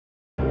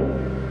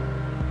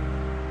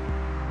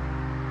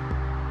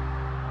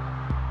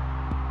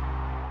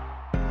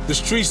The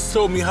streets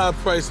told me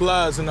high-priced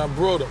lies, and I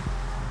brought them.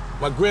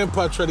 My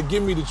grandpa tried to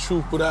give me the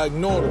truth, but I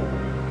ignored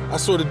him. I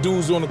saw the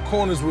dudes on the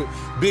corners with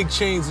big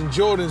chains and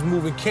Jordans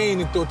moving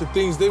cane and thought the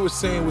things they were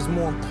saying was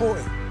more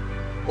important.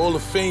 All the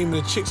fame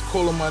and the chicks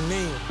calling my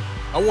name.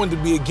 I wanted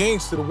to be a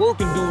gangster, the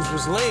working dudes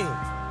was lame.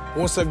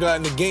 Once I got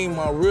in the game,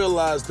 I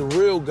realized the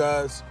real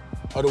guys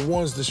are the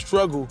ones that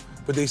struggle,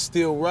 but they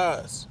still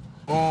rise.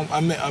 I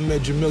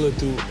met Jamila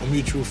through a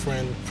mutual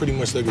friend, pretty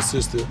much like a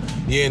sister,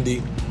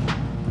 Yandy.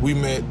 We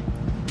met,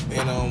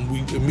 and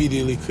we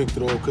immediately clicked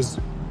it all, because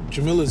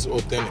Jamila's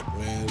authentic,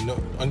 man.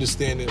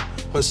 Understanding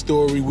her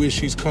story, where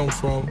she's come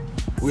from.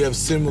 We have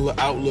similar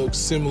outlooks,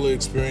 similar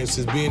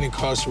experiences, being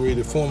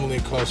incarcerated, formerly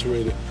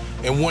incarcerated,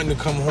 and wanting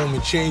to come home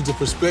and change the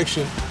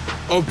perspective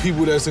of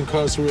people that's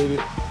incarcerated,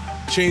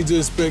 change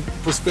the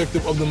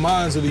perspective of the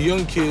minds of the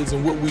young kids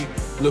and what we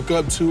look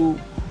up to,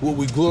 what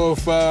we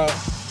glorify,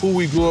 who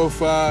we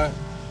glorify,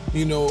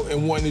 you know,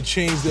 and wanting to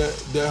change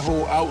that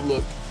whole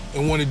outlook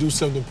and want to do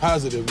something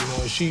positive, you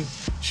know. And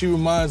she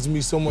reminds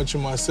me so much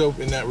of myself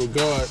in that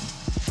regard.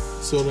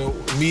 So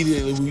that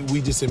immediately,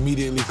 we just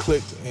immediately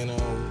clicked, and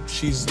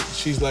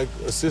she's like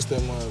a sister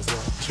of mine.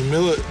 So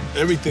Jamila,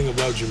 everything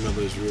about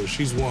Jamila is real.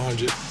 She's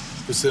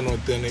 100%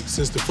 authentic.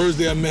 Since the first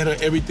day I met her,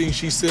 everything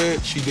she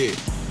said, she did.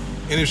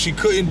 And if she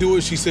couldn't do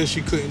it, she said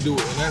she couldn't do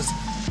it. And that's,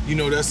 you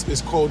know,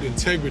 it's called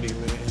integrity,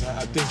 man. And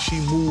I think she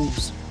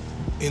moves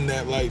in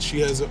that light. She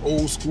has an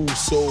old school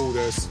soul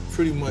that's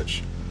pretty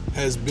much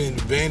has been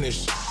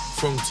vanished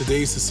from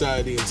today's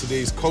society and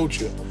today's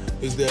culture,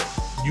 is that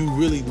you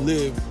really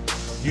live,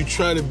 you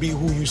try to be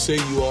who you say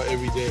you are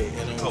every day.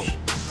 And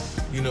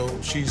you know,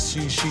 she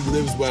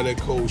lives by that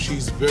code.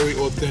 She's very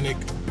authentic,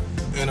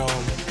 and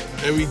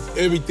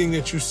everything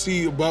that you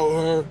see about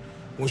her,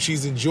 when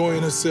she's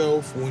enjoying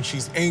herself, when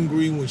she's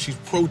angry, when she's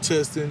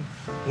protesting,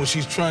 when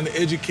she's trying to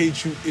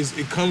educate you,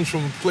 it comes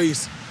from a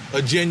place,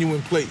 a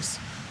genuine place.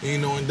 You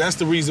know, and that's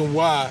the reason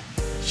why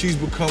she's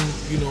become,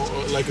 you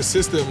know, like a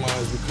sister of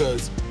mine,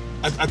 because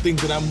I think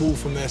that I move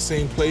from that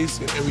same place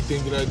in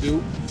everything that I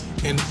do,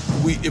 and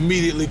we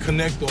immediately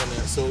connect on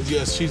that. So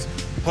yes, she's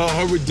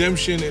her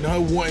redemption and her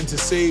wanting to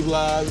save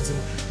lives and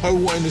her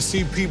wanting to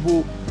see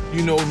people,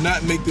 you know,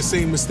 not make the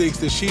same mistakes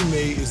that she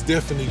made is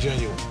definitely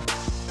genuine.